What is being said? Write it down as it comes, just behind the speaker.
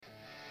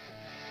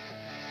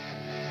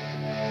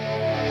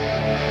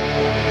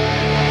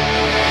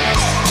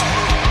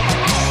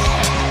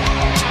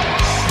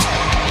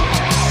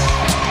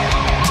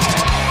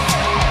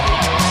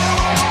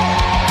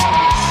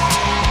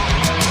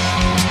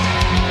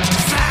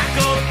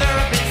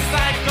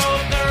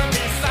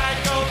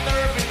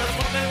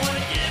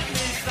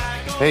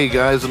Hey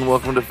guys, and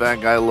welcome to Fat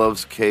Guy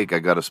Loves Cake. I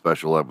got a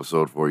special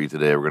episode for you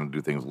today. We're going to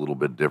do things a little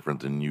bit different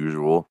than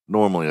usual.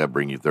 Normally, I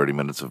bring you 30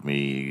 minutes of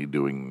me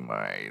doing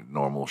my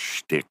normal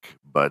shtick,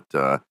 but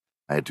I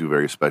had two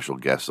very special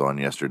guests on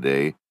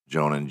yesterday,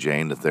 Joan and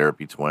Jane, the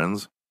therapy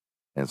twins.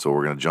 And so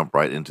we're going to jump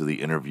right into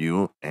the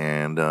interview,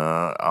 and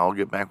I'll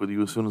get back with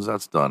you as soon as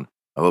that's done.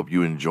 I hope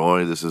you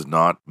enjoy. This is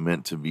not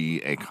meant to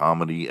be a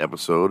comedy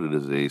episode. It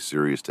is a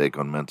serious take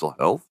on mental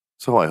health.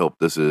 So I hope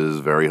this is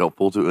very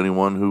helpful to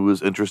anyone who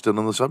is interested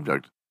in the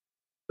subject.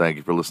 Thank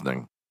you for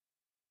listening.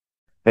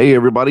 Hey,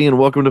 everybody, and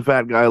welcome to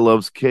Fat Guy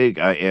Loves Cake.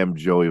 I am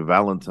Joey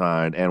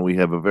Valentine, and we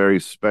have a very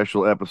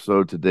special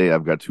episode today.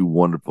 I've got two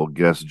wonderful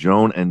guests,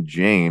 Joan and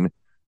Jane,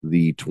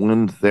 the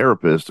twin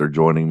therapists, are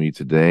joining me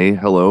today.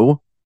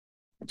 Hello.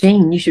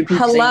 Jane, you should be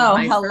saying hello.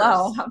 hi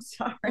Hello. first. I'm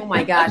sorry. Oh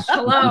my gosh.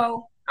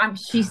 Hello.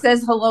 She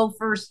says hello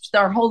first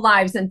our whole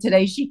lives, and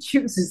today she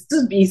chooses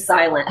to be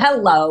silent.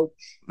 Hello.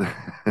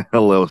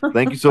 Hello.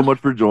 Thank you so much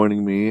for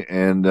joining me.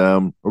 And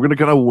we're going to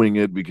kind of wing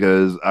it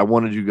because I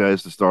wanted you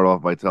guys to start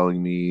off by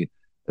telling me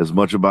as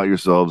much about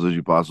yourselves as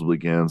you possibly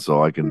can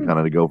so I can kind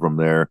of go from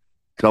there.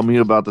 Tell me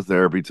about the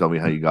therapy. Tell me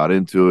how you got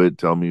into it.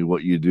 Tell me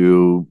what you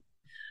do.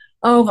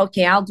 Oh,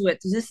 okay. I'll do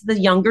it. This is the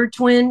younger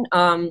twin.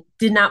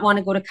 Did not want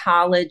to go to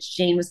college.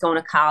 Jane was going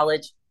to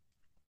college.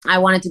 I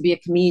wanted to be a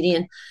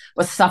comedian,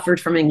 but suffered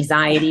from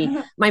anxiety.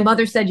 My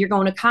mother said, "You're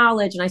going to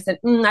college." And I said,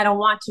 "I don't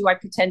want to." I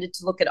pretended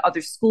to look at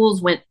other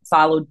schools,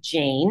 followed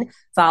Jane,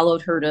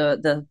 followed her to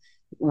the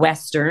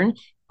Western.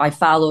 I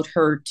followed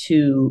her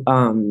to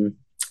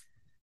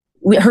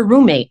her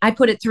roommate. I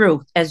put it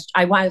through as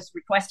I was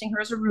requesting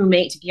her as a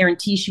roommate to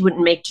guarantee she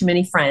wouldn't make too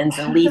many friends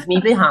and leave me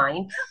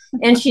behind.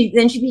 And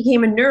then she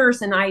became a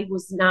nurse, and I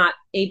was not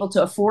able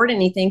to afford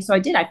anything. So I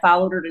did. I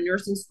followed her to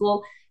nursing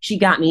school. She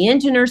got me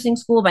into nursing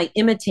school by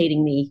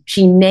imitating me.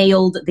 She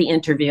nailed the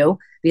interview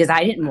because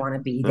I didn't want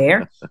to be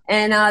there.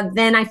 And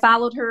then I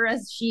followed her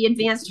as she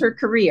advanced her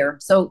career.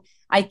 So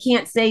I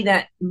can't say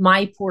that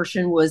my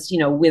portion was,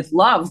 with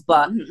love,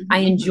 but I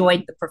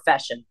enjoyed the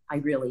profession. I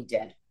really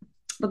did.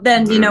 But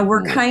then,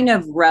 we're kind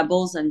of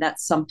rebels, and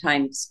that's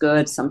sometimes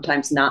good,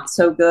 sometimes not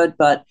so good.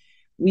 But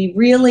we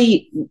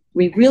really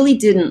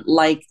didn't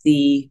like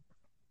the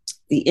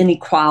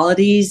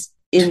inequalities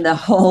in the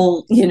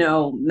whole,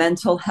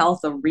 mental health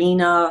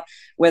arena,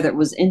 whether it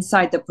was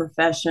inside the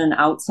profession,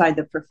 outside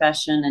the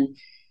profession. And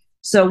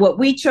so what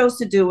we chose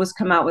to do was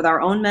come out with our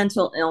own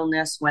mental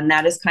illness when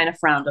that is kind of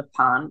frowned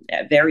upon,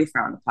 very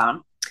frowned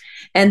upon,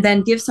 and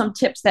then give some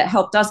tips that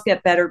helped us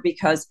get better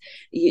because,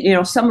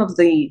 some of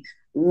the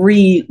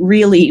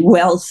really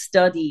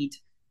well-studied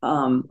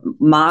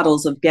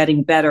models of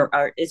getting better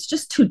it's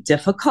just too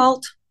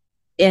difficult.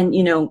 And,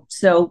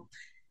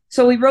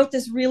 so we wrote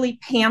this really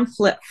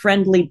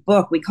pamphlet-friendly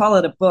book. We call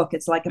it a book.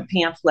 It's like a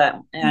pamphlet.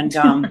 And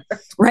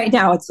right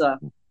now it's a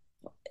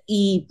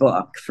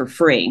e-book for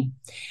free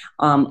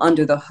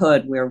under the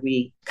hood, where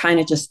we kind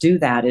of just do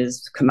that,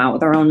 is come out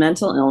with our own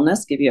mental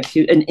illness, give you a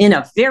few, and in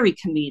a very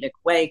comedic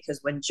way, because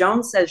when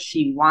Joan says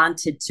she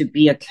wanted to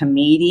be a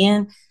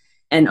comedian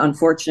and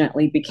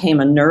unfortunately became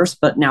a nurse,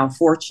 but now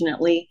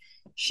fortunately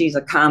she's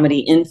a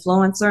comedy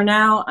influencer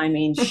now. I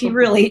mean, she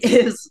really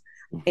is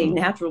a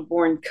natural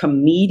born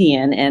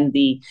comedian, and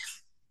the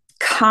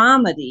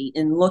comedy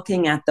in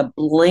looking at the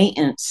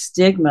blatant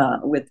stigma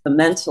with the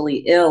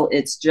mentally ill,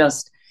 it's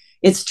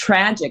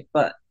tragic,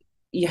 but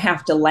you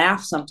have to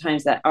laugh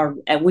sometimes that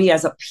we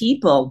as a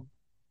people,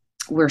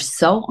 we're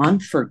so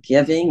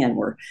unforgiving, and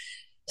we're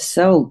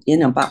so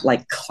about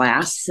like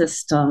class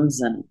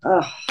systems and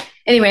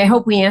Anyway, I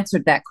hope we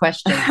answered that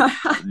question.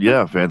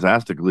 Yeah,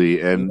 fantastically.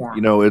 And,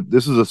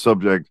 this is a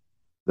subject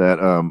that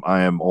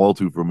I am all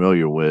too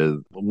familiar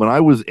with. When I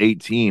was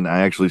 18,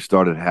 I actually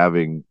started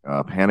having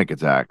panic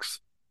attacks.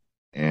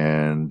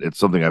 And it's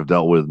something I've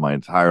dealt with my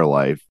entire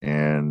life.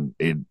 And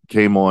it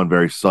came on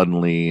very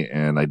suddenly.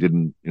 And I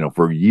didn't,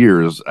 for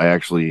years, I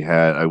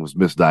was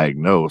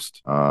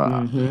misdiagnosed.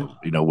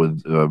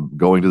 With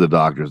going to the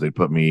doctors, they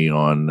put me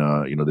on,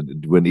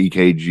 do an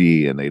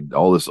EKG, and they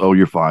all this, "Oh,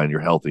 you're fine, you're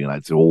healthy." And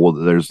I'd say, "Well,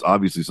 there's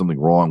obviously something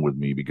wrong with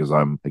me because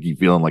I keep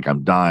feeling like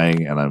I'm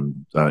dying and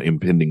I'm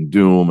impending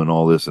doom and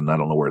all this, and I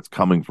don't know where it's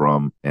coming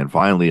from." And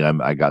finally,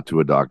 I got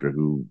to a doctor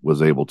who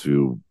was able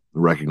to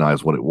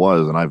recognize what it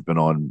was, and I've been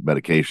on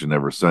medication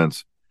ever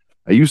since.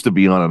 I used to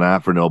be on an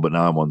Afrinil, but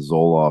now I'm on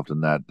Zoloft,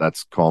 and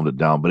that's calmed it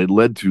down. But it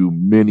led to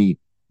many,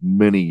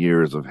 many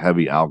years of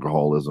heavy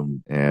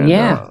alcoholism,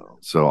 and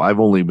so I've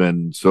only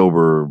been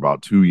sober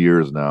about 2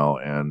 years now,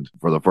 and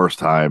for the first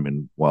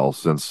time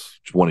since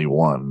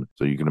 21.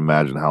 So you can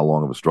imagine how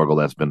long of a struggle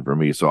that's been for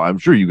me. So I'm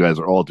sure you guys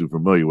are all too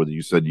familiar with it.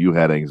 You said you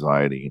had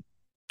anxiety.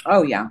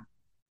 Oh yeah.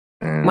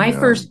 And, my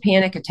first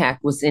panic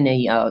attack was in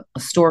a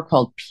store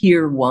called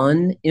Pier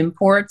 1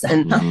 Imports.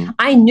 And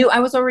I knew I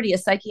was already a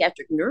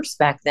psychiatric nurse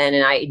back then,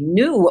 and I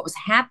knew what was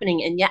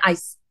happening. And yet I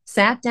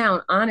sat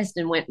down honest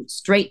and went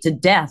straight to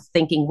death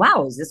thinking,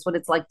 wow, is this what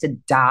it's like to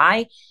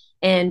die?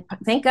 And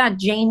thank God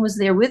Jane was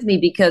there with me,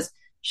 because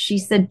she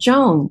said,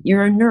 Joan,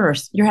 you're a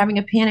nurse. You're having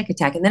a panic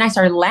attack. And then I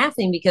started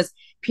laughing because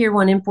Pier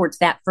 1 Imports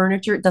that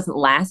furniture. It doesn't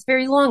last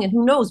very long. And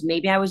who knows,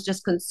 maybe I was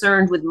just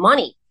concerned with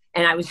money.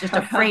 And I was just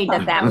afraid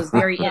that was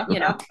very,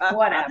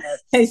 whatever.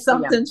 Hey,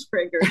 something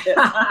triggered it.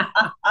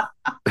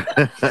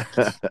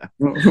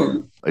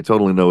 I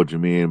totally know what you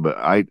mean. But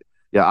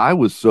I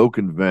was so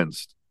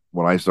convinced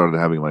when I started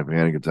having my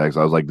panic attacks.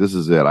 I was like, this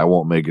is it. I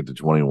won't make it to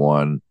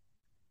 21.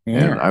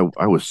 And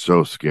I was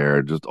so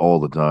scared just all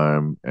the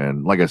time.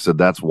 And like I said,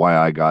 that's why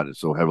I got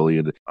so heavily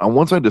into.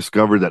 Once I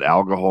discovered that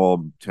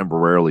alcohol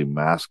temporarily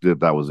masked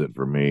it, that was it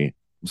for me.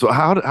 So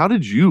how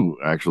did you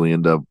actually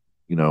end up,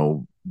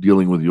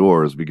 dealing with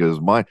yours? Because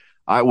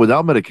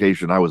without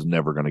medication, I was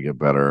never going to get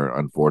better.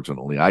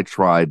 Unfortunately, I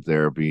tried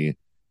therapy.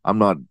 I'm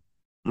not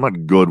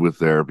good with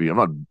therapy.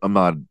 I'm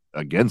not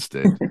against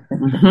it.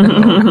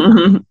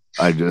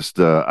 I just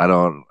I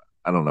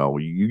don't know.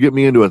 You get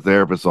me into a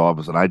therapist's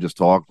office and I just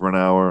talk for an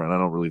hour and I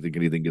don't really think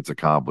anything gets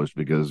accomplished,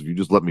 because if you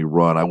just let me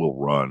run, I will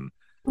run.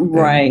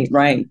 Right.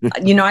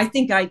 I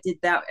think I did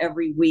that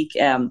every week,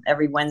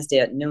 every Wednesday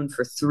at noon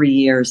for 3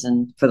 years.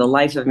 And for the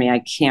life of me, I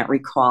can't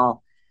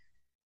recall.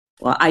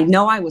 Well, I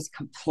know I was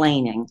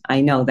complaining.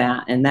 I know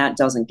that. And that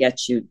doesn't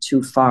get you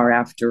too far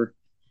after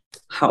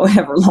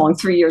however long.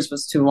 3 years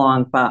was too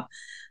long. But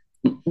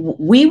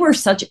we were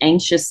such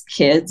anxious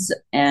kids.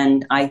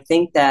 And I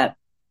think that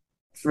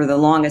for the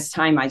longest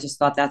time, I just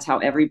thought that's how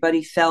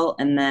everybody felt.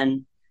 And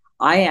then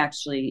I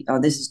actually,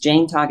 this is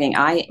Jane talking,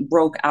 I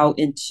broke out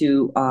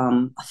into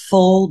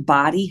full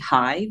body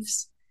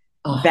hives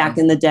back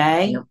in the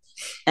day. Yep.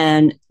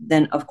 And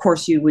then, of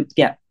course, you would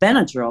get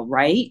Benadryl,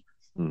 right?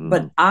 Mm-hmm.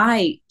 But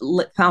I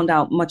found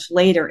out much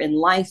later in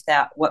life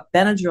that what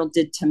Benadryl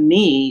did to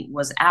me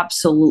was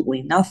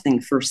absolutely nothing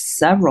for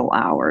several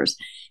hours.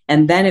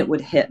 And then it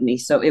would hit me.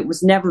 So it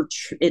was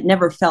it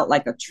never felt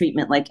like a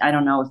treatment. Like, I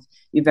don't know if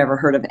you've ever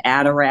heard of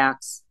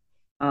Atarax,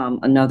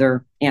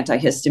 another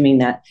antihistamine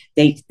that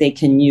they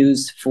can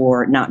use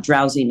for not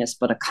drowsiness,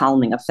 but a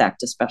calming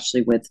effect,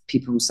 especially with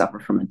people who suffer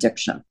from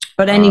addiction.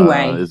 But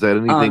anyway. Is that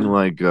anything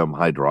like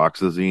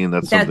hydroxyzine?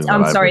 That's something that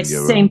I'm I've sorry, been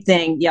given. same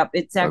thing. Yep,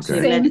 it's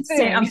actually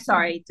okay. I'm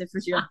sorry,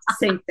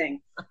 same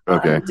thing.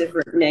 Okay.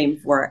 Different name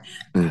for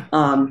it.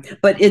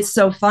 But it's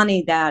so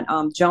funny that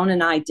Joan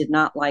and I did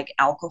not like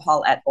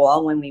alcohol at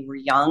all when we were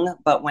young.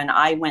 But when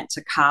I went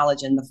to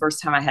college, and the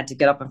first time I had to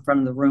get up in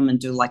front of the room and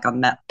do like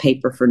a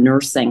paper for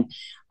nursing,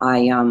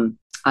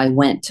 I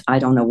went, I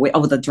don't know,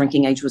 the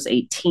drinking age was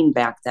 18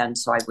 back then.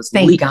 So I was,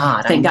 thank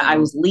God I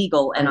was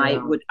legal. And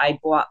I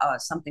bought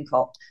something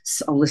called,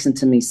 listen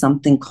to me,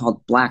 something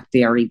called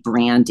blackberry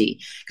brandy,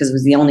 because it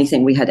was the only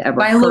thing we had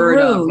ever heard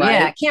of. Right?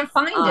 Yeah, I can't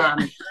find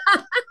it.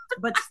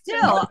 But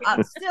still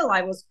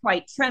I was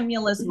quite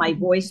tremulous. My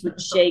voice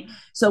would shake.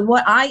 So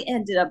what I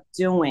ended up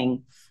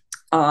doing,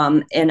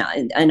 and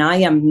I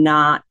am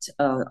not,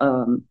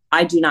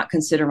 I do not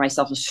consider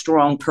myself a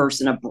strong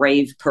person, a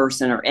brave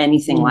person, or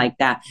anything like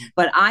that.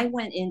 But I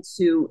went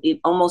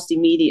almost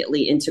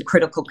immediately into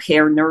critical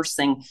care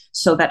nursing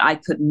so that I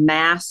could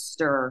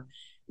master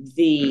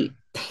the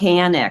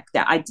panic.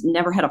 That I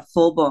never had a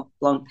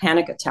full-blown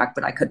panic attack,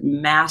 but I could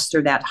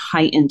master that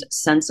heightened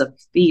sense of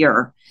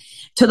fear,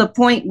 to the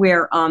point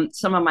where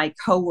some of my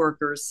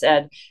coworkers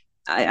said,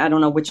 I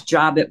don't know which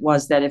job it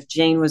was, that if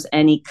Jane was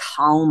any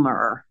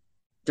calmer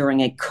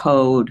during a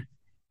code,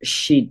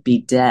 she'd be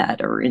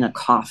dead or in a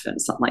coffin,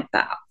 something like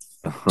that.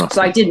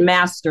 So I did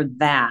master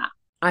that.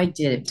 I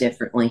did it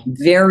differently,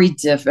 very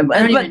different.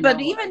 But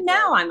even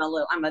now,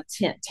 I'm a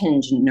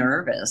tinge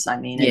nervous. I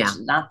mean, it's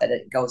not that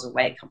it goes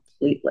away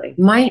completely.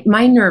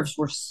 My nerves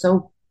were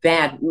so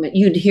bad.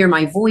 You'd hear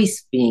my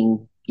voice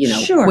being,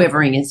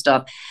 quivering and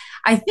stuff.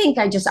 I think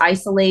I just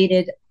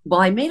isolated.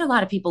 Well, I made a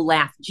lot of people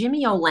laugh.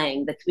 Jimmy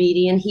O'Lang, the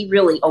comedian, he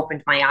really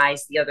opened my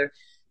eyes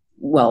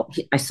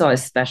I saw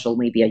his special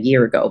maybe a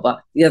year ago,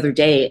 but the other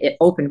day it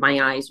opened my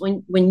eyes.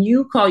 When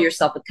you call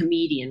yourself a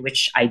comedian,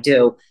 which I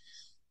do,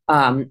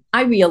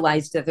 I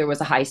realized that there was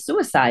a high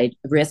suicide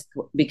risk,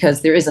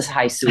 because there is a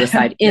high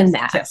suicide in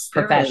that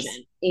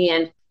profession.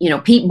 And,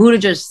 Pete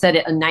Buttigieg said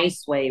it a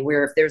nice way,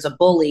 where if there's a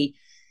bully,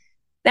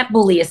 that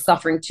bully is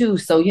suffering too.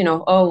 So,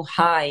 oh,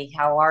 hi,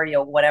 how are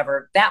you?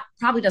 Whatever. That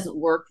probably doesn't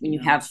work when you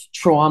have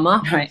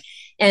trauma. Right.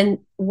 And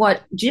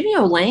what Jimmy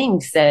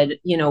O'Lang said,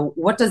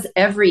 what does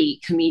every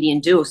comedian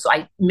do? So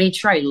I made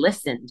sure I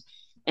listened.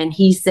 And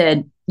he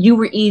said, you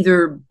were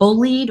either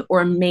bullied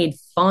or made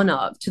fun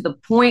of, to the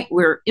point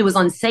where it was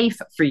unsafe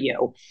for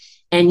you.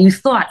 And you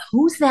thought,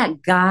 who's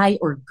that guy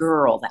or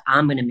girl that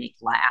I'm going to make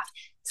laugh?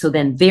 So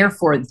then,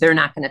 therefore, they're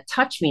not going to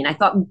touch me. And I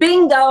thought,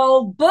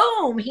 bingo,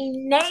 boom, he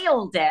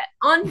nailed it.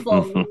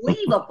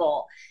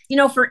 Unbelievable.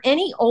 For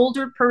any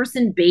older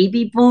person,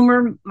 baby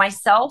boomer,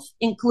 myself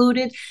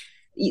included,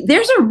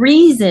 there's a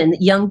reason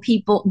young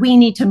people, we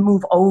need to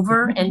move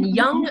over, and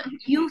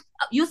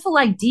youthful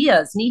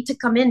ideas need to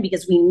come in,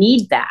 because we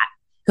need that,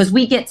 because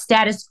we get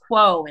status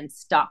quo and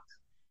stuck.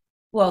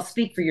 Well,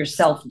 speak for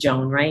yourself,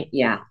 Joan, right?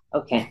 Yeah.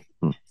 Okay.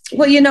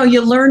 Well,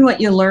 you learn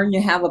what you learn.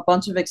 You have a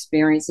bunch of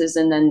experiences,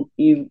 and then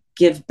you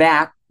give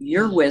back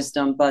your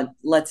wisdom, but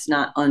let's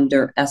not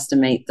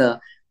underestimate the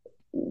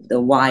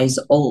wise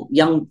old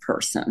young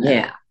person.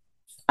 Yeah.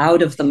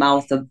 Out of the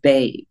mouth of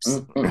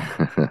babes.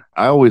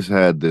 I always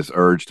had this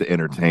urge to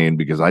entertain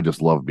because I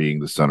just love being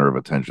the center of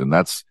attention.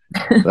 That's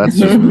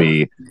just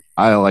me.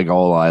 I like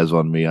all eyes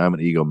on me. I'm an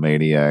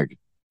egomaniac.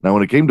 Now,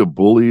 when it came to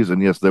bullies,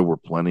 and yes, there were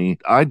plenty,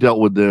 I dealt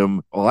with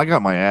them. Well, I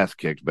got my ass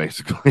kicked,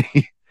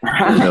 basically.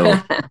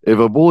 If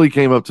a bully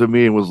came up to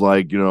me and was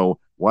like,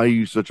 why are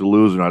you such a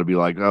loser? And I'd be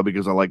like, oh,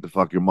 because I like to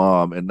fuck your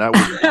mom. And that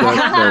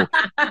was,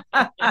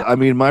 I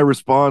mean, my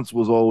response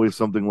was always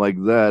something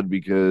like that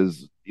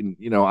because,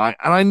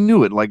 I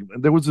knew it. Like,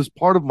 there was this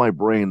part of my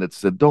brain that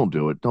said, don't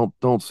do it.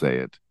 Don't say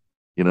it.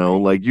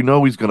 Like, he's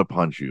going to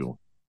punch you.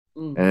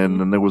 Mm-hmm. And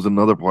then there was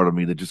another part of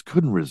me that just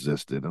couldn't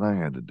resist it, and I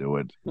had to do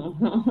it.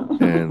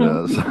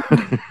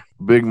 And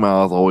big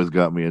mouth always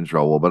got me in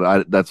trouble,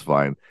 but that's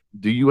fine.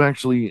 Do you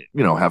actually,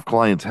 have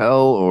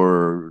clientele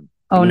or?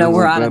 Oh no,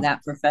 we're out of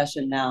that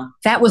profession now.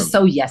 That was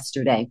so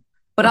yesterday.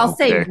 But I'll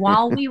say,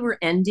 while we were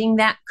ending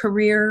that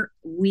career,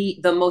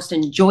 the most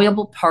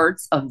enjoyable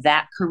parts of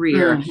that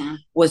career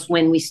was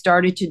when we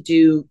started to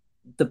do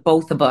the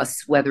both of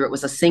us, whether it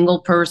was a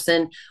single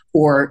person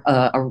or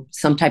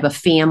some type of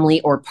family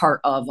or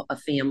part of a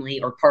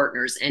family or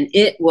partners. And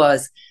it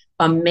was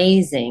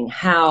amazing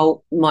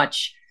how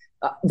much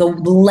the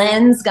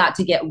lens got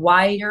to get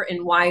wider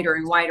and wider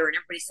and wider. And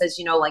everybody says,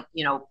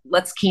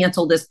 let's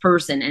cancel this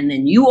person. And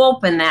then you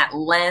open that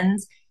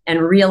lens and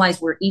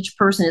realize where each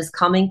person is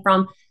coming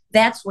from.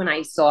 That's when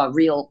I saw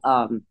real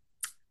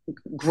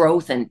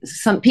growth and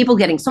some people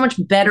getting so much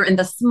better, and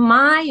the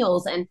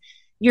smiles and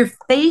your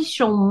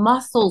facial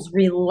muscles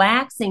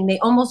relaxing. They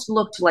almost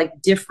looked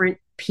like different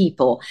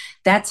people.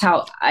 That's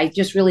how I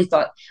just really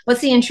thought,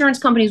 but the insurance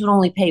companies would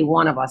only pay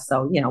one of us.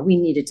 So, we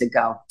needed to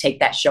go take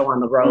that show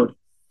on the road.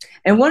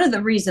 And one of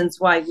the reasons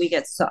why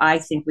I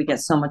think we get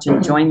so much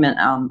enjoyment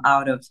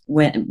out of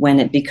when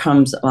it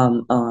becomes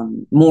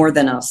more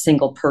than a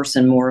single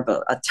person, more of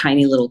a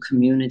tiny little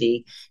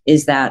community,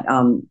 is that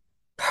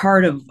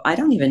part of, I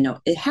don't even know,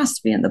 it has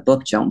to be in the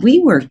book, Joan. We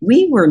were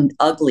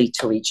ugly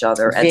to each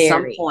other at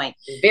some point.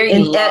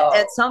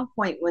 At some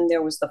point when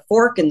there was the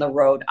fork in the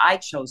road, I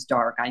chose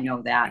dark. I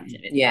know that.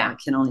 Yeah, I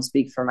can only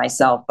speak for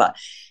myself, but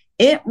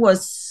it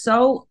was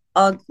so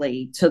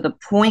ugly to the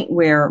point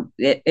where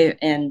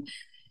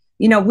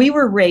we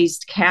were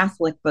raised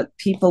Catholic, but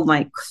people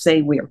might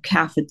say we are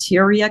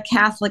cafeteria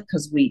Catholic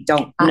because we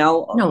don't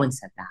know. No one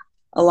said that.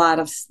 A lot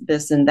of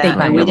this and that.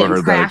 I never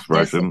heard that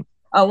expression.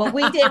 Oh, well,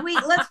 we did.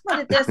 Let's put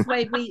it this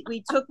way.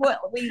 We took what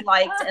we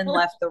liked and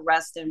left the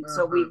rest. And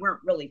so we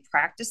weren't really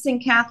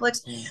practicing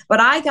Catholics. But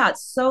I got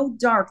so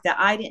dark that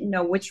I didn't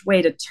know which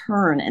way to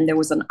turn. And there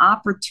was an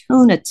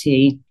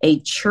opportunity. A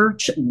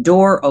church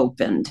door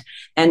opened.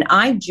 And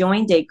I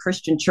joined a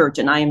Christian church.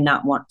 And I am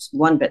not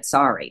one bit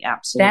sorry.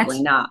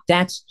 Absolutely not.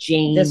 That's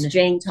Jane. That's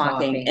Jane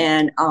talking.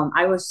 And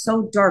I was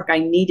so dark. I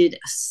needed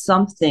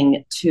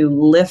something to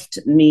lift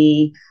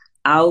me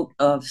out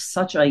of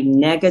such a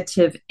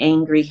negative,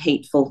 angry,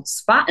 hateful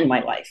spot in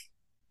my life.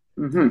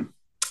 Mm-hmm.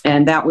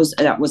 And that was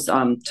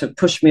to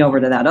push me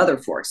over to that other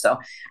fork. So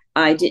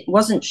I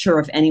wasn't sure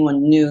if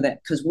anyone knew that,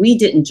 because we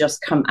didn't just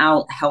come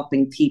out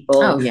helping people,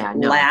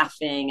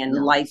 laughing, and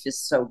life is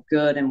so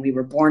good. And we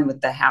were born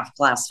with the half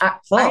glass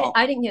full.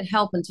 I didn't get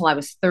help until I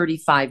was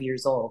 35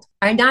 years old.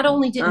 I not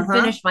only didn't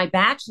finish my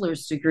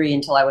bachelor's degree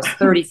until I was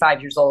 35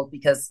 years old,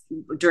 because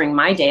during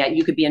my day,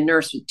 you could be a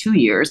nurse with 2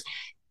 years.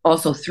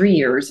 Also 3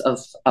 years of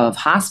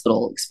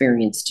hospital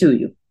experience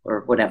too,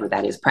 or whatever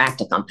that is,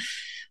 practicum.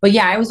 But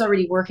yeah, I was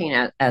already working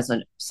as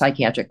a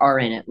psychiatric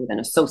RN with an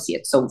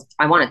associate. So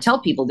I want to tell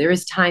people there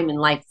is time in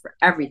life for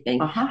everything.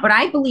 But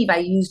I believe I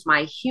used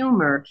my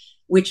humor,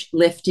 which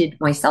lifted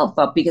myself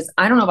up, because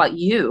I don't know about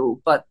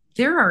you, but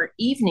there are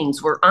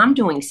evenings where I'm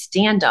doing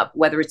stand-up,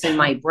 whether it's in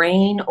my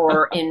brain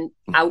or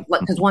out,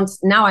 because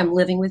now I'm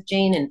living with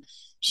Jane, and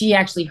she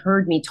actually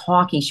heard me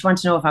talking. She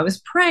wanted to know if I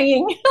was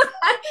praying.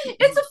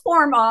 It's a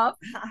form of,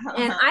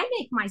 and I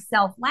make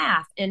myself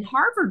laugh. And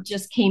Harvard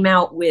just came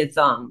out with,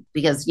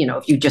 because,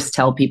 if you just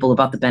tell people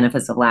about the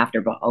benefits of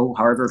laughter, but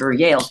Harvard or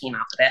Yale came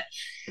out with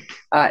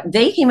it.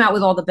 They came out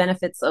with all the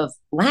benefits of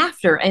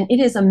laughter, and it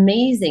is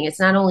amazing.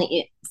 It's not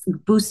only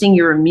boosting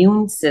your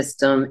immune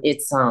system,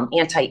 it's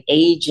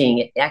anti-aging.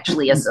 It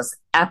actually is an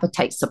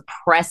appetite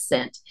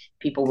suppressant.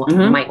 People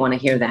might want to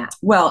hear that.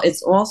 Well,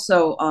 it's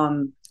also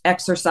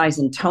exercise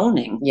and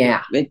toning.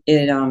 Yeah.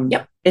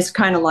 It's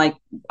kind of like,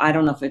 I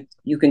don't know if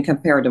you can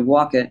compare it to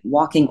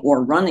walking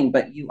or running,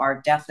 but you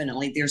are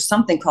definitely, there's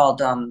something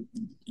called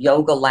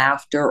yoga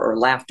laughter or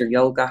laughter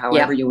yoga,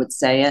 however you would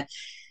say it.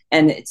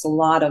 And it's a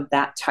lot of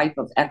that type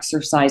of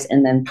exercise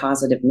and then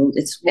positive mood.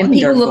 It's wonderful.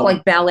 And people look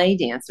like ballet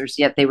dancers,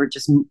 yet they were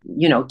just,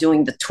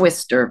 doing the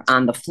twister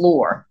on the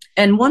floor.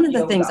 And one of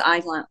the things I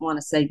want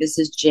to say, this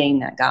is Jane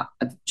that got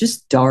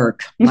just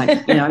dark.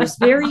 I was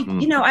very,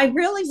 I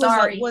really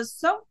was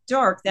so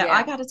dark that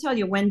I got to tell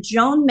you, when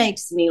Joan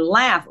makes me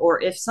laugh,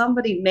 or if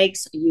somebody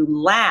makes you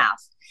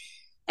laugh,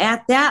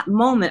 at that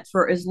moment,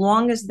 for as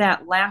long as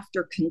that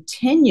laughter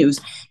continues,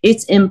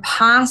 it's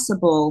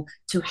impossible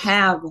to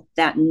have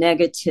that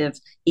negative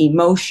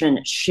emotion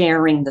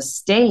sharing the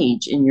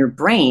stage in your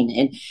brain.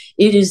 And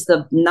it is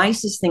the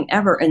nicest thing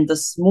ever. And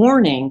this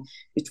morning,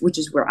 which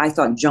is where I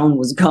thought Joan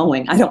was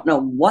going, I don't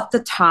know what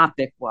the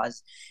topic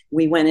was.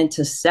 We went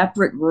into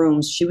separate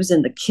rooms. She was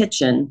in the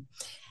kitchen.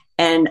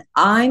 And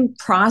I'm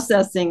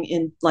processing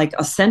in like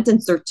a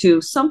sentence or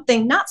two,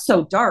 something not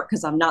so dark,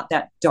 because I'm not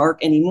that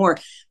dark anymore,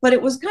 but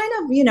it was kind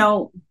of,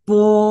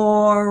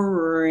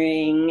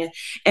 boring.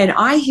 And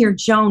I hear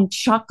Joan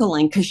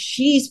chuckling because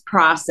she's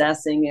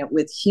processing it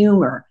with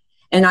humor.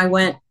 And I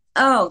went,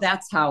 oh,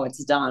 that's how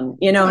it's done.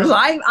 So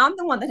I'm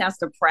the one that has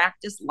to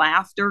practice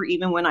laughter,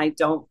 even when I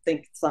don't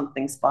think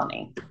something's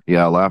funny.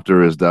 Yeah,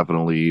 laughter is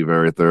definitely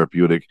very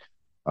therapeutic.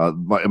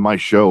 My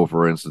show,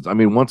 for instance, I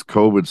mean, once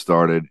COVID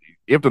started,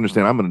 you have to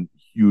understand, I'm a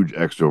huge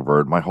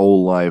extrovert. My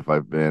whole life,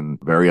 I've been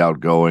very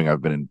outgoing.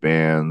 I've been in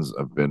bands.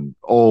 I've been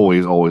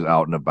always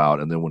out and about.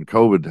 And then when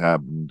COVID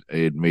happened,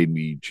 it made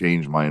me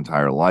change my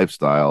entire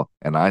lifestyle.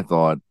 And I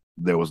thought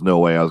there was no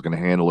way I was going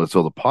to handle it.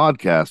 So the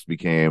podcast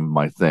became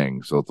my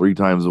thing. So 3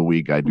 times a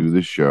week, I do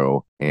this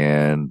show.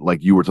 And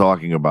like you were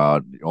talking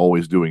about,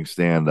 always doing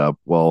stand-up.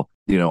 Well,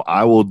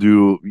 I will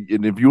do,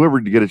 and if you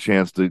ever get a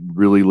chance to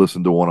really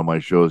listen to one of my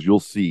shows, you'll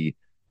see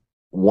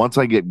once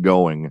I get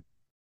going,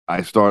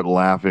 I start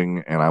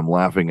laughing, and I'm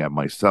laughing at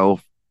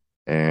myself,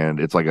 and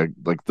it's like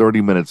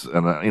 30 minutes,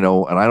 and and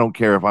I don't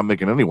care if I'm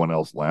making anyone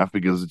else laugh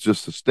because it's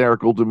just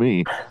hysterical to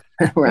me.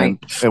 Right.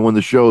 And when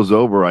the show's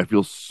over, I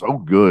feel so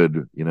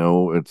good.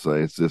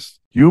 It's this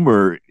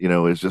humor.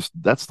 It's just,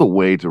 that's the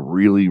way to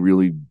really,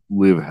 really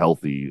live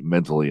healthy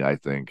mentally. I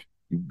think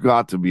you've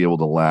got to be able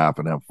to laugh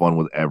and have fun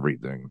with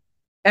everything.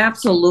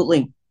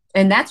 Absolutely.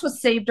 And that's what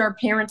saved our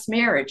parents'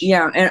 marriage.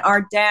 Yeah. And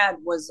our dad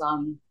was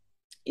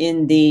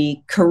in the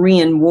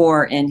Korean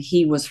War, and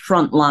he was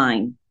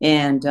frontline.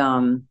 And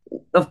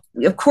of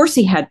course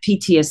he had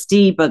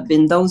PTSD, but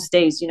in those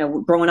days,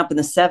 growing up in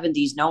the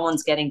 70s, no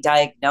one's getting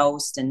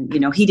diagnosed. And,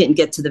 he didn't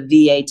get to the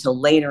VA till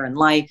later in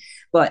life.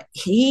 But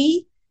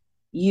he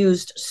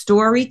used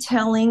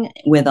storytelling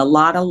with a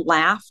lot of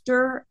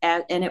laughter,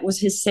 and it was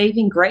his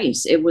saving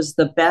grace. It was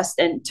the best.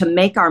 And to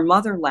make our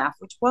mother laugh,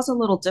 which was a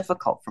little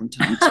difficult from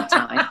time to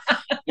time,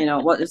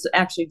 it was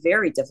actually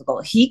very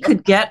difficult. He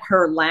could get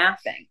her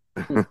laughing,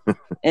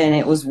 and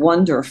it was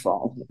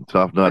wonderful.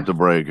 Tough nut to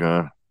break,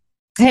 huh?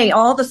 Hey,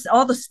 all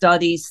the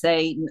studies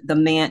say the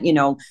man,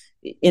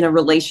 in a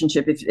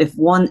relationship, if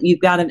one, you've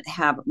got to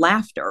have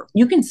laughter.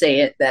 You can say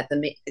it that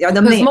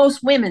because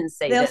most women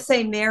say they'll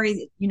say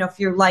marry, if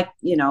you're like,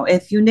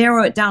 if you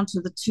narrow it down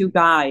to the 2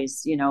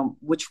 guys,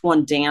 which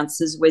one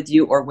dances with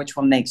you or which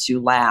one makes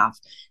you laugh.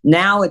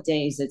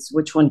 Nowadays it's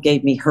which one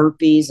gave me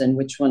herpes and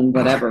which one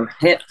whatever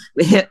hit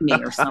me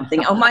or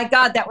something. Oh my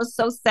God, that was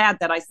so sad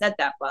that I said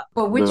that. But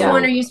which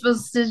one are you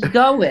supposed to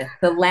go with?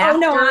 The laughter? Oh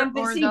no, I'm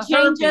busy.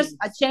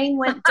 Chain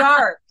went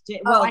dark.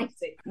 Well, I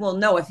see. Well,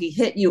 no, if he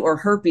hit you or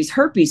herpes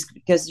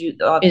because you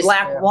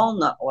black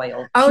walnut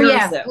oil. Oh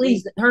yeah,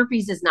 please.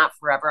 Herpes is not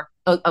forever.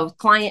 A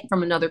client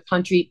from another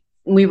country,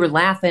 we were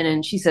laughing,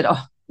 and she said,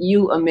 "Oh,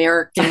 you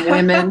American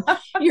women,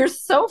 you're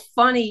so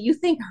funny. You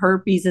think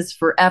herpes is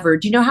forever?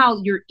 Do you know how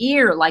your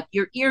ear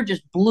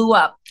just blew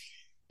up?"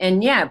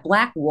 And yeah,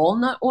 black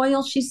walnut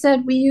oil, she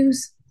said we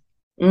use.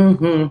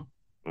 Mm-hmm.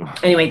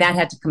 Anyway, that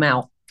had to come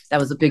out. That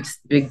was a big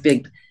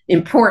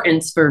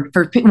importance for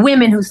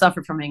women who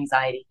suffer from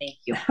anxiety. Thank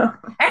you.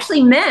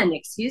 Actually, men,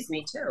 excuse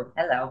me too.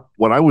 Hello.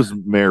 When I was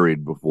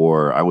married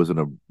before, I was in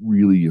a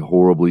really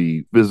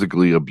horribly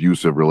physically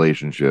abusive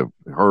relationship.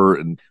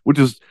 Which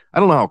is, I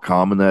don't know how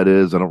common that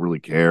is. I don't really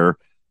care,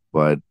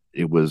 but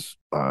it was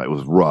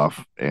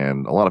rough,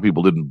 and a lot of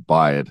people didn't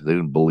buy it. They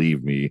didn't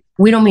believe me.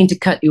 We don't mean to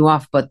cut you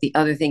off, but the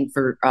other thing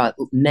for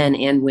men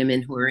and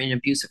women who are in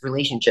abusive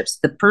relationships,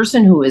 the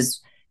person who is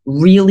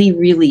really,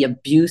 really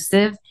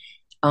abusive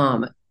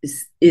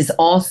is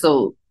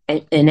also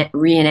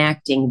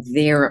reenacting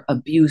their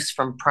abuse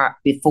from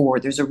before.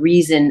 There's a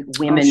reason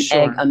women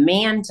egg a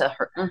man to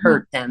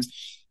hurt them.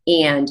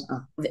 And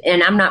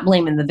I'm not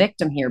blaming the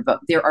victim here,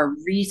 but there are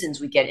reasons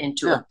we get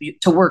into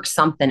to work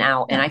something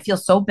out. And I feel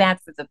so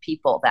bad for the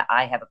people that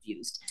I have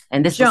abused.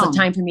 And this was the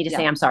time for me to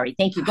say, I'm sorry.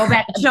 Thank you. Go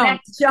back. Joan,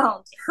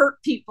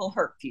 hurt people.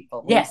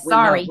 Yes,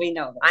 sorry. We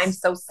know this. I'm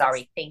so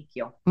sorry. Thank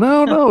you.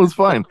 No, it's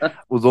fine. It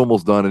was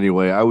almost done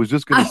anyway. I was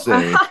just going to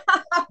say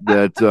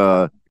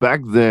that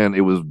back then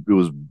it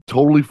was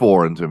totally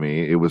foreign to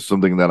me. It was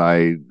something that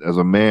I, as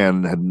a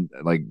man, hadn't,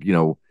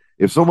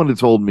 if someone had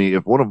told me,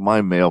 if one of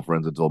my male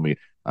friends had told me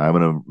I'm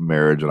in a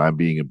marriage and I'm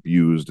being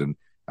abused, and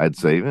I'd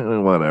say,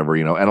 whatever,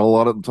 and a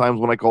lot of times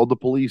when I called the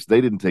police, they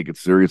didn't take it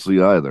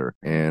seriously either.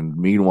 And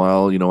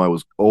meanwhile, I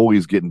was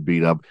always getting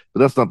beat up,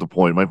 but that's not the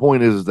point. My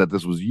point is that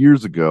this was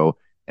years ago.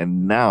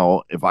 And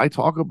now if I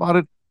talk about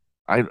it,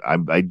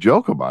 I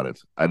joke about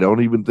it. I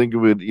don't even think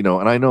of it,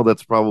 and I know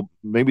that's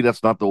maybe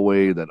that's not the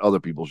way that other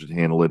people should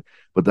handle it,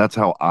 but that's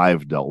how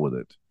I've dealt with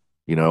it.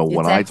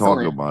 When I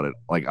talk about it,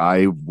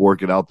 I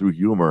work it out through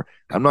humor.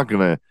 I'm not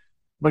going to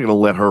not going to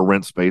let her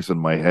rent space in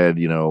my head,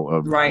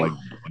 Right. like,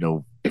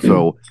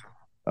 so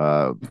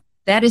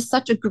that is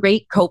such a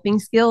great coping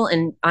skill,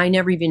 and I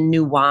never even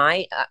knew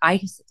why. I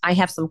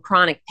have some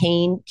chronic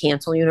pain,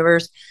 cancel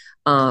universe,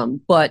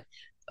 but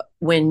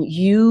when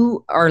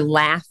you are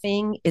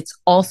laughing, it's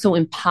also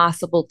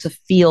impossible to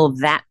feel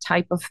that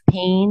type of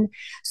pain.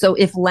 So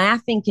if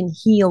laughing can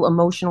heal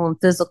emotional and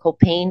physical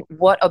pain,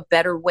 what a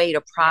better way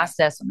to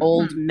process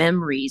old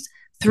memories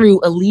through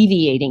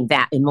alleviating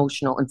that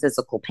emotional and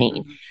physical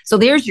pain. So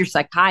there's your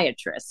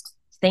psychiatrist.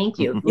 Thank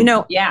you.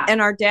 Yeah.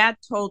 And our dad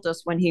told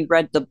us when he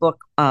read the book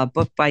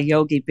by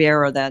Yogi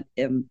Berra that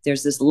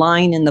there's this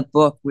line in the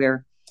book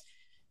where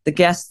the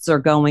guests are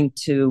going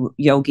to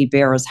Yogi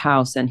Berra's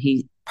house, and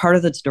part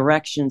of the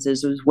directions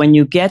is when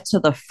you get to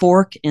the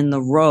fork in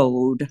the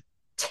road,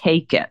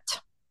 take it.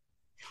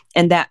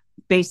 And that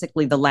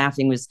basically the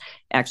laughing was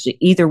actually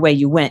either way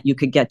you went, you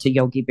could get to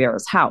Yogi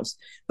Berra's house.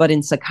 But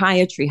in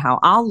psychiatry, how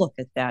I'll look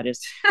at that is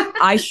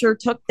I sure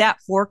took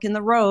that fork in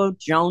the road.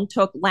 Joan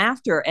took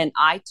laughter, and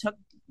I took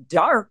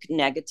dark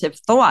negative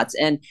thoughts.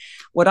 And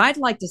what I'd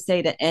like to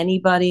say to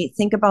anybody,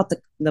 think about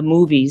the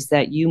movies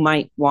that you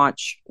might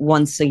watch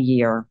once a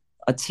year,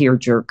 a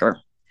tearjerker.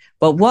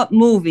 But what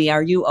movie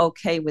are you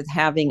okay with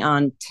having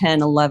on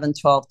 10, 11,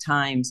 12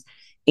 times?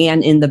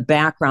 And in the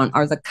background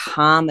are the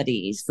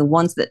comedies,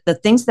 the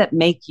things that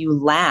make you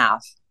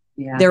laugh.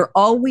 Yeah. They're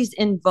always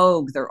in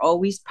vogue. They're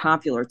always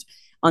popular.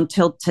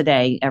 Until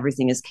today,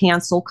 everything is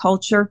cancel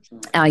culture.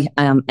 I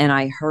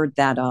heard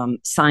that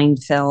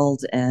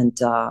Seinfeld and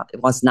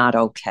it was not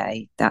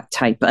okay, that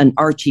type. And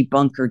Archie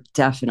Bunker,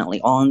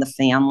 definitely. All in the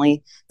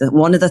Family.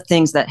 One of the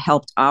things that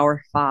helped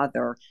our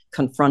father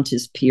confront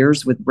his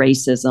peers with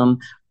racism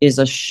is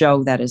a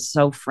show that is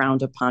so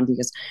frowned upon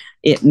because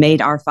it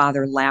made our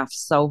father laugh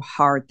so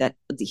hard that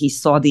he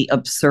saw the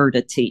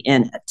absurdity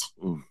in it.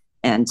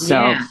 And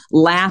so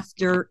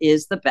laughter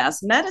is the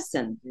best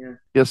medicine.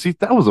 Yeah, see,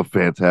 that was a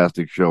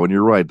fantastic show. And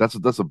you're right. That's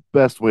the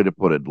best way to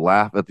put it.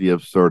 Laugh at the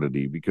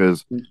absurdity,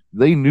 because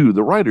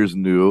the writers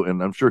knew,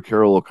 and I'm sure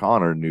Carol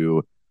O'Connor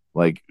knew,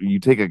 like, you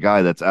take a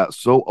guy that's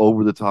so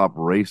over the top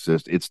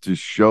racist, it's to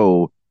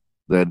show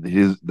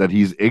that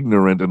he's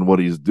ignorant in what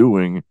he's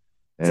doing,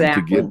 and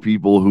to get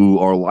people who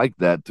are like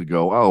that to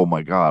go, oh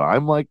my God,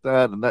 I'm like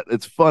that. And that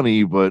it's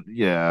funny, but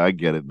yeah, I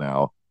get it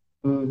now.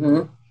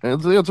 Mm-hmm.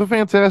 And it's a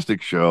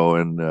fantastic show.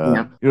 And,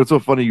 it's so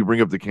funny you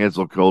bring up the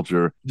cancel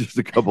culture. Just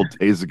a couple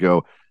days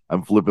ago,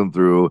 I'm flipping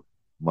through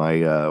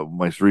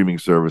my streaming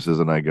services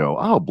and I go,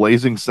 oh,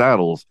 Blazing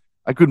Saddles.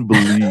 I couldn't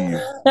believe,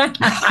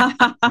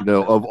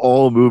 of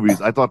all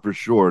movies, I thought for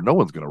sure no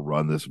one's going to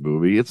run this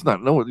movie. It's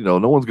not, no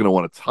one's going to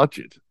want to touch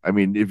it. I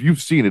mean, if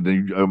you've seen it,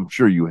 and I'm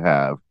sure you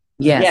have.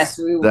 Yes.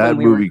 That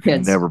movie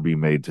can never be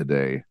made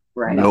today.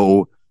 Right.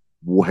 No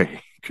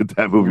way could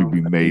that movie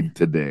be made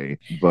today.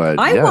 But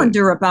I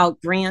wonder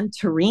about Gran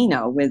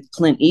Torino with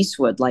Clint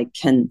Eastwood. Like,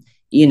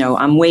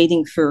 I'm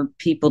waiting for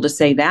people to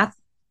say that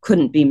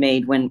couldn't be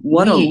made when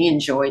we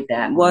enjoyed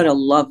that. What a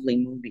lovely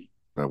movie.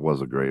 That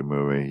was a great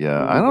movie.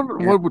 Yeah, I don't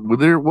know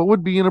what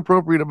would be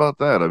inappropriate about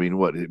that. I mean,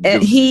 what I know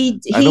he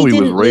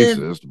was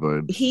racist,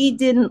 but he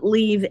didn't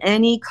leave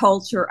any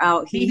culture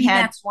out.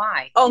 That's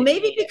why. Oh,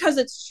 maybe because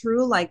it's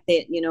true. Like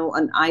that,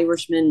 an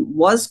Irishman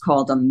was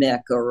called a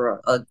Mick, or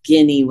a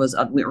Guinea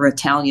or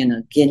Italian.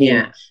 A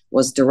Guinea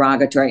was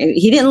derogatory.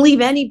 He didn't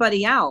leave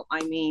anybody out.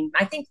 I mean,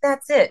 I think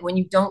that's it. When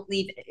you don't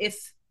leave,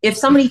 if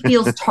somebody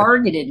feels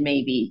targeted,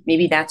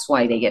 maybe that's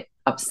why they get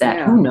upset.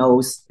 Yeah. Who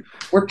knows?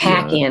 We're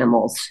pack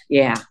animals.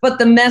 Yeah. But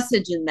the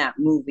message in that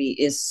movie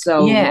is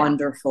so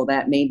wonderful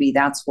that maybe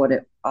that's what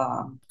it,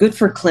 good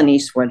for Clint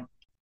Eastwood.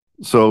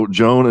 So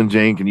Joan and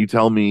Jane, can you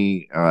tell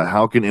me,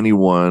 how can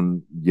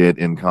anyone get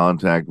in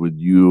contact with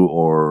you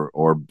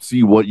or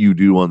see what you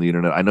do on the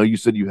internet? I know you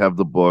said you have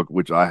the book,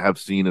 which I have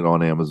seen it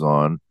on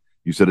Amazon.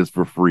 You said it's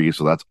for free.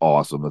 So that's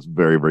awesome. That's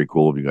very, very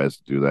cool of you guys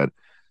to do that.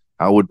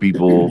 How would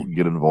people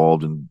get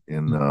involved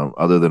in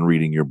other than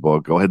reading your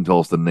book? Go ahead and tell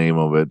us the name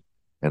of it.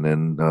 And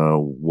then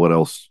what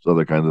else,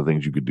 other kinds of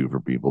things you could do for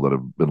people that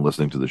have been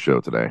listening to the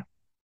show today?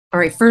 All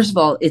right. First of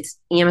all, it's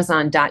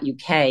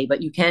Amazon.uk,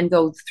 but you can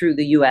go through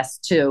the US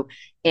too.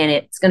 And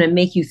it's going to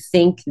make you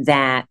think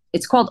that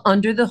it's called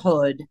Under the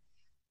Hood,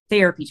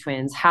 Therapy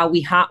Twins, how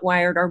we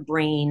hotwired our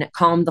brain,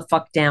 calm the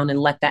fuck down and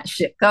let that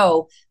shit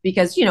go.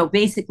 Because,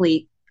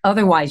 basically,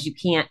 otherwise you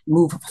can't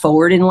move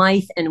forward in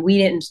life. And we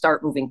didn't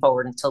start moving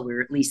forward until we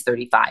were at least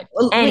 35.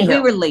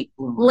 We were late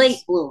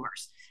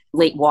bloomers.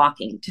 Late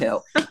walking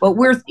too, but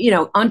we're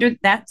under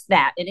that's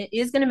that, and it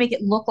is going to make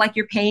it look like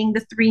you're paying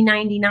the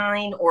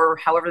 $3.99 or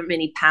however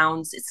many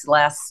pounds. It's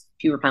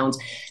fewer pounds,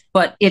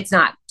 but it's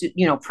not.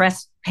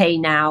 Press pay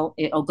now,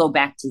 it'll go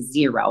back to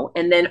zero.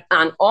 And then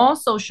on all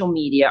social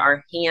media,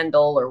 our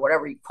handle or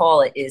whatever you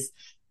call it is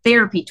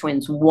Therapy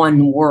Twins,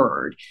 one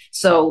word.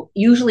 So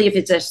usually if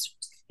it's just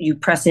you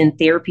press in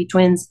Therapy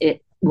Twins,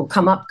 it will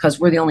come up because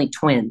we're the only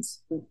twins.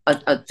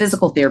 A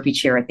physical therapy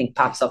chair, I think,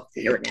 pops up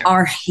here and there.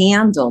 Our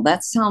handle,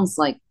 that sounds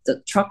like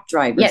the truck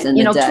drivers.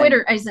 Yeah,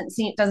 Twitter doesn't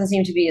seem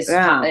to be as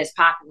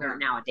popular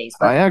nowadays.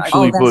 But I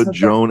actually put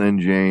Joan and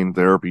Jane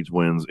Therapy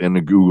Twins in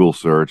the Google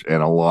search,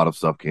 and a lot of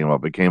stuff came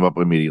up. It came up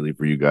immediately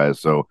for you guys.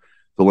 So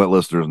to let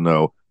listeners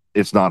know,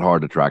 it's not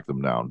hard to track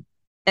them down.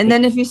 And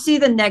then if you see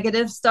the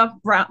negative stuff,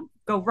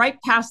 go right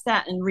past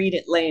that and read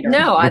it later.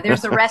 No,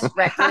 there's arrest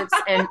records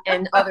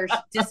and other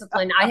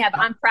discipline.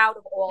 I'm proud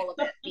of all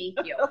of it.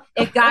 Thank you.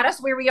 It got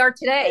us where we are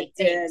today.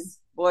 It did.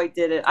 Boy,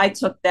 did it. I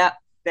took that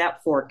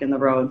fork in the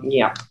road.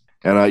 Yeah.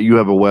 And you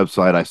have a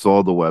website. I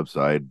saw the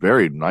website.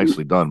 Very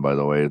nicely done, by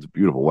the way. It's a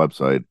beautiful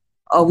website.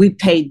 Oh, we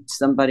paid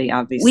somebody,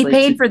 obviously. We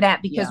paid for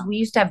that because we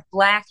used to have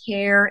black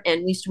hair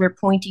and we used to wear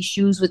pointy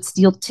shoes with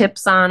steel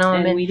tips on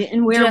them. And we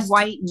didn't wear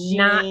white jeans.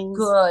 Not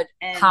good,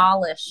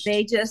 polished.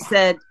 They just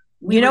said,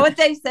 you know what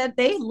they said?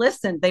 They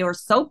listened. They were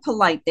so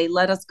polite. They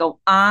let us go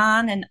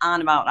on and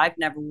on about, I've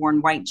never worn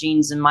white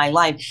jeans in my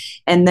life.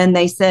 And then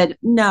they said,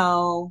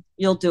 no,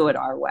 you'll do it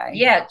our way.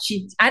 Yeah.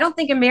 I don't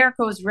think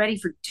America was ready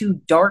for two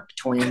dark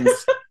twins.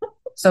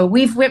 So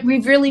we've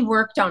really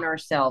worked on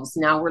ourselves.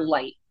 Now we're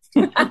light.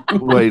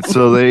 Wait,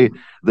 so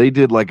they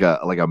did like a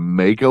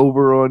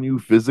makeover on you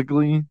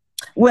physically?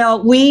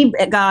 Well, we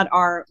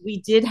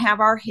did have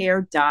our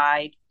hair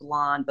dyed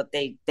blonde, but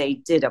they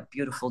did a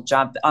beautiful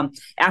job.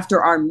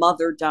 After our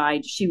mother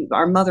died,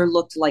 our mother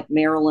looked like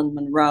Marilyn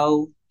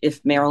Monroe, if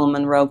Marilyn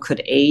Monroe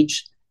could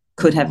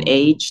have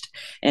aged,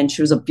 and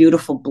she was a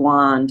beautiful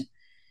blonde.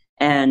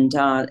 And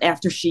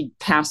after she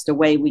passed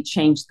away, we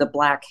changed the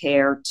black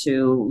hair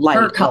to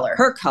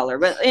her color,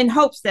 but in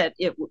hopes that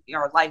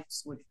our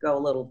lives would go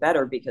a little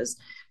better, because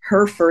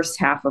her first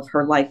half of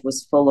her life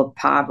was full of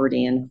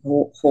poverty and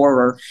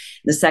horror.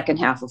 The second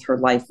half of her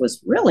life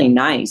was really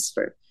nice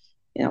for,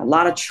 a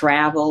lot of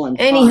travel and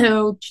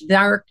anywho,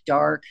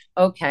 dark.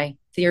 Okay.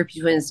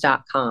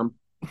 Therapytwins.com.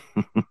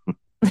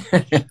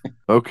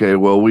 Okay.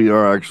 Well, we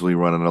are actually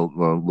running a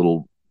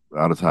little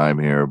out of time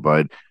here,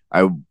 but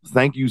I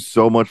thank you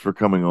so much for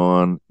coming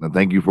on, and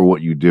thank you for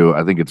what you do.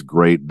 I think it's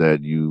great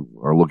that you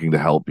are looking to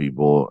help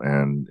people,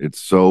 and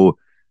it's so,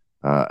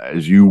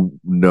 as you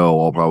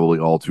know, probably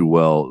all too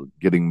well,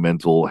 getting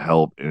mental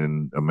help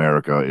in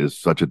America is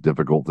such a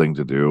difficult thing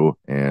to do,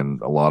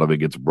 and a lot of it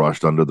gets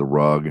brushed under the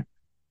rug.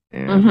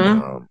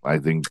 And I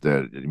think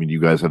that, you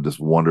guys have this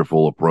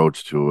wonderful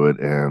approach to it,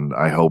 and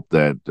I hope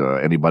that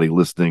anybody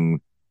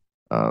listening,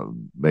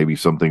 maybe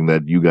something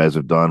that you guys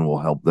have done will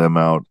help them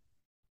out.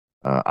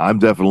 I'm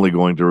definitely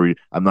going to read.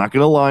 I'm not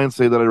going to lie and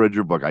say that I read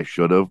your book. I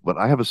should have, but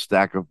I have a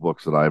stack of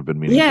books that I've been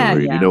meaning to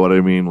read. Yeah. You know what I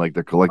mean? Like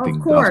they're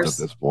collecting dust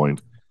at this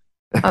point.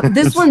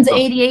 This one's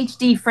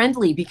ADHD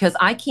friendly because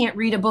I can't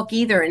read a book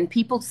either. And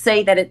people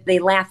say that they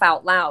laugh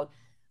out loud.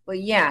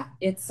 But yeah,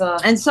 it's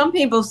and some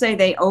people say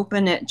they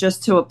open it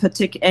just to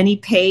any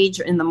page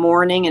in the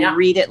morning and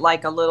read it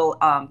like a little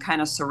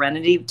kind of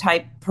serenity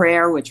type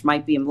prayer, which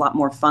might be a lot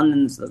more fun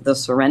than the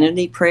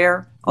serenity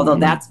prayer, although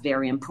that's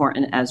very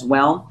important as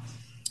well.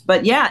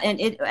 But yeah,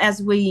 and as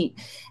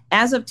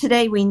of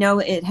today, we know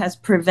it has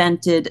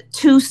prevented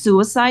 2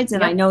 suicides,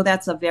 and I know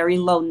that's a very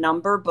low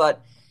number,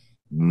 but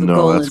the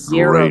goal is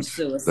 0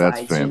 suicides.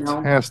 That's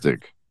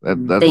fantastic.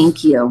 That's,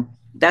 thank you.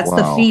 That's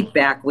the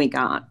feedback we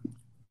got.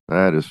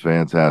 That is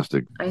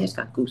fantastic. I just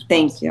got goosebumps.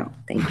 Thank you.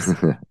 Thanks.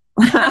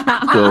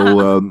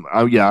 So,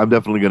 I'm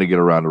definitely going to get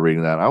around to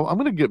reading that. I'm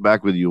going to get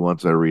back with you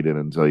once I read it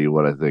and tell you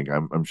what I think.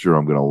 I'm sure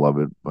I'm going to love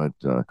it. But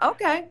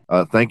okay.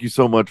 Thank you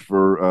so much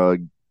for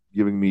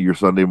giving me your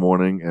Sunday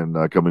morning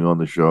and coming on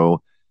the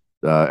show.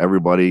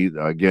 Everybody,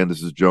 again,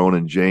 this is Joan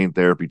and Jane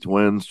Therapy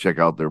Twins. Check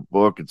out their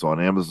book. It's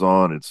on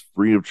Amazon. It's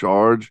free of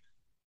charge,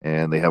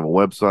 and they have a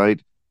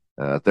website,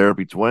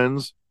 Therapy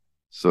Twins.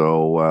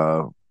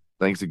 So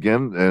thanks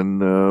again.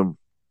 And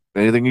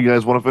anything you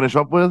guys want to finish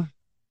up with?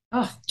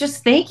 Oh,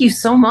 just thank you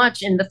so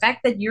much. And the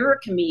fact that you're a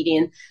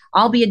comedian,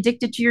 I'll be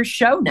addicted to your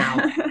show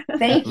now.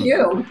 Thank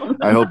you.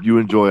 I hope you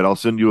enjoy it. I'll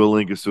send you a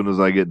link as soon as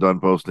I get done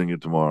posting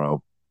it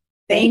tomorrow.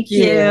 Thank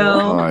you.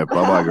 All right.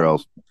 Bye-bye,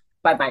 girls.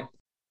 Bye-bye.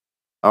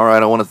 All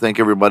right. I want to thank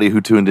everybody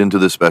who tuned into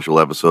this special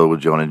episode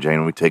with Joan and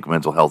Jane. We take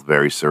mental health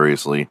very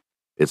seriously.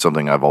 It's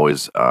something I've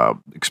always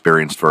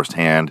experienced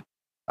firsthand.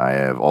 I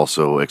have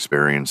also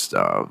experienced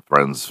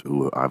friends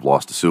who I've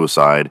lost to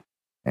suicide,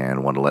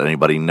 and want to let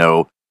anybody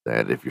know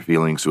that if you're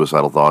feeling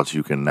suicidal thoughts,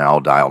 you can now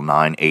dial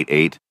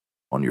 988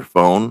 on your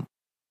phone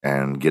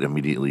and get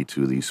immediately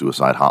to the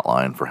suicide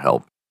hotline for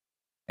help.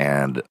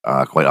 And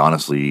quite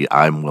honestly,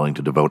 I'm willing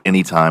to devote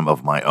any time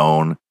of my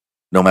own,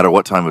 no matter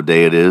what time of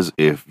day it is.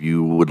 If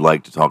you would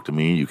like to talk to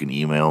me, you can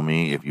email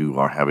me if you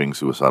are having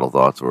suicidal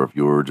thoughts or if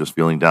you're just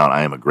feeling down.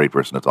 I am a great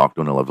person to talk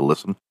to, and I love to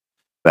listen.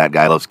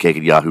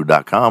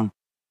 Fatguylovescake@yahoo.com.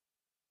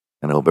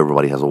 And I hope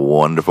everybody has a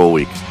wonderful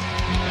week.